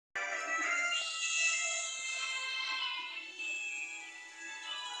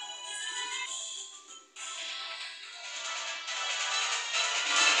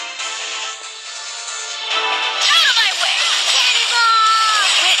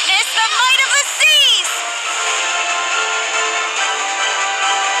seas!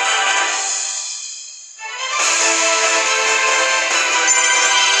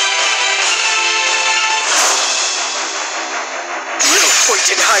 No point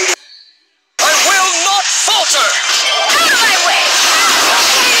in hiding. I will not falter! Out of my way!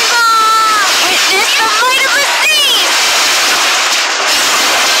 Cannonball! Witness the might of the seas!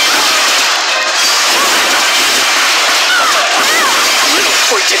 No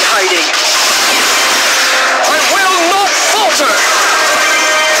point in hiding. I will not falter!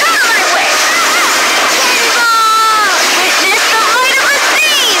 Out of my way! Cannonball! Witness the might of the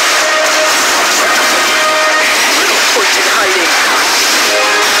seas! No point in hiding.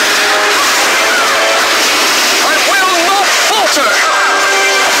 I will not falter!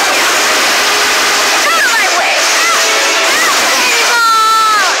 Out of my way!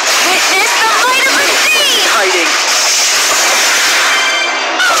 Cannonball! Witness the might of the seas! Hiding.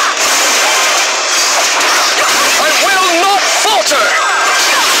 I will not falter! Out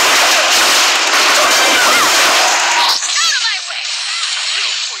of my way! No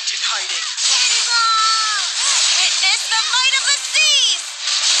point in hiding. Cannonball! Witness the might of the seas!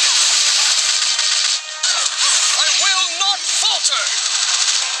 I will not falter!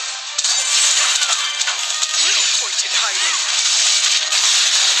 No point in hiding.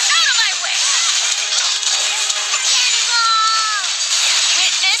 Out of my way! Cannonball!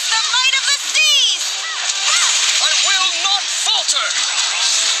 Witness the might of the seas! I will not falter!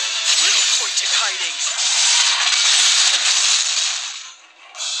 No point in hiding.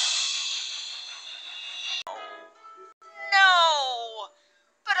 No!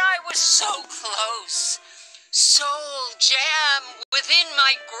 But I was so close. Soul jam within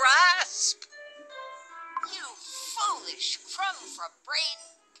my grasp. You foolish crumb-for-brain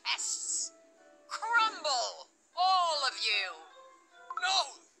pests. Crumble, all of you.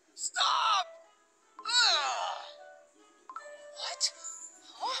 No! Stop! Ugh. What?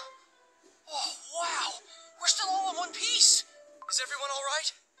 Huh? Oh, wow. We're still all in one piece. Is everyone all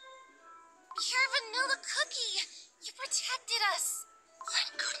right? Pure vanilla cookie! You protected us!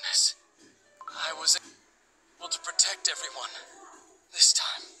 Thank goodness. I was able to protect everyone. This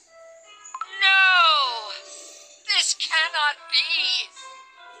time. No! This cannot be.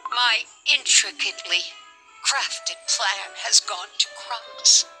 My intricately crafted plan has gone to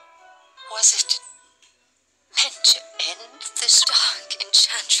crumbs. Was it meant to end this Dark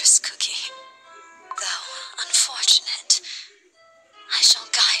enchantress cookie. Though unfortunate, I shall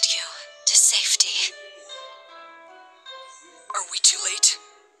guide you to safety. Are we too late?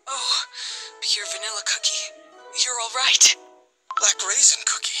 Oh, pure vanilla cookie. You're all right. Black raisin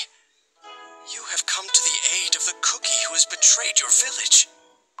cookie. You have come to the aid of the cookie who has betrayed your village.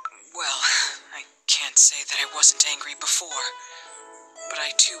 Well, I can't say that I wasn't angry before, but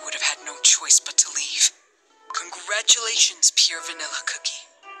I too would have had no choice but to leave. Congratulations, pure vanilla cookie.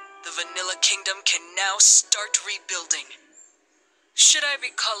 The Vanilla Kingdom can now start rebuilding. Should I be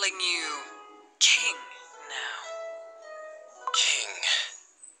calling you King now? King.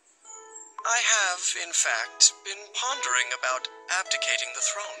 I have, in fact, been pondering about abdicating the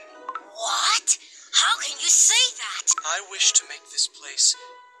throne. What? How can you say that? I wish to make this place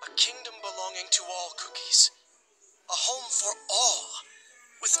a kingdom belonging to all cookies. A home for all,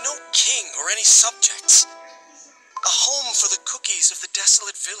 with no king or any subjects. A home for the cookies of the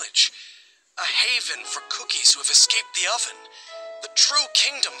desolate village. A haven for cookies who have escaped the oven. The true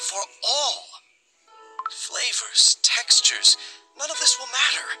kingdom for all. Flavors, textures, none of this will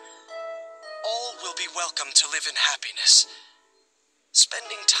matter. All will be welcome to live in happiness.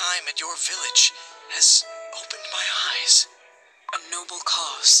 Spending time at your village has opened my eyes. A noble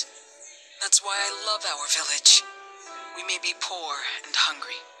cause. That's why I love our village. We may be poor and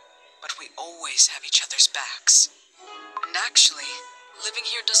hungry, but we always have each other's backs. And actually, living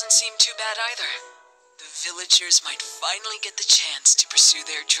here doesn't seem too bad either. The villagers might finally get the chance to pursue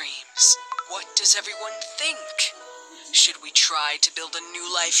their dreams. What does everyone think? Should we try to build a new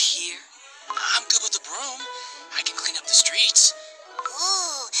life here? I'm good with the broom. I can clean up the streets.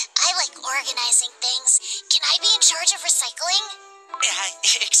 Ooh, I like organizing things. Can I be in charge of recycling?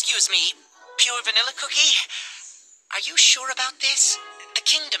 Excuse me, pure vanilla cookie? Are you sure about this? The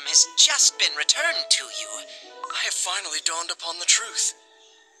kingdom has just been returned to you. I have finally dawned upon the truth.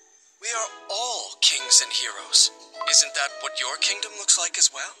 We are all kings and heroes. Isn't that what your kingdom looks like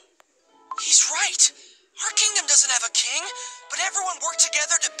as well? He's right. Our kingdom doesn't have a king, but everyone worked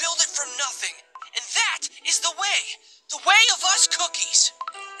together to build it from nothing. And that is the way. The way of us cookies.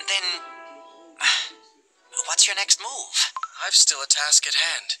 Then, what's your next move? I've still a task at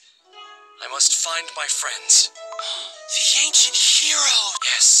hand. I must find my friends. The ancient hero!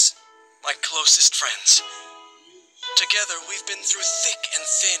 Yes. my closest friends. Together, we've been through thick and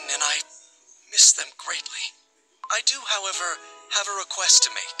thin, and I miss them greatly. I do, however, have a request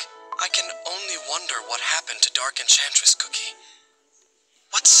to make. I can only wonder what happened to Dark Enchantress Cookie.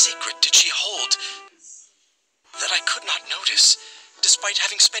 What secret did she hold that I could not notice, despite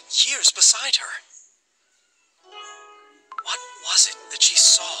having spent years beside her? What was it that she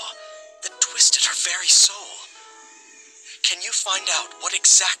saw that twisted her very soul? Can you find out what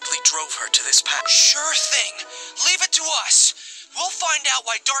exactly drove her to this path? Sure thing. Leave it to us. We'll find out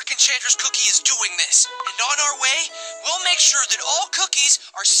why Dark Enchantress Cookie is doing this. And on our way, we'll make sure that all cookies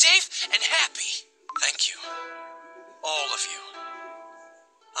are safe and happy. Thank you. All of you.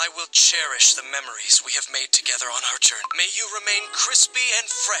 I will cherish the memories we have made together on our journey. May you remain crispy and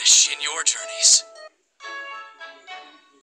fresh in your journeys.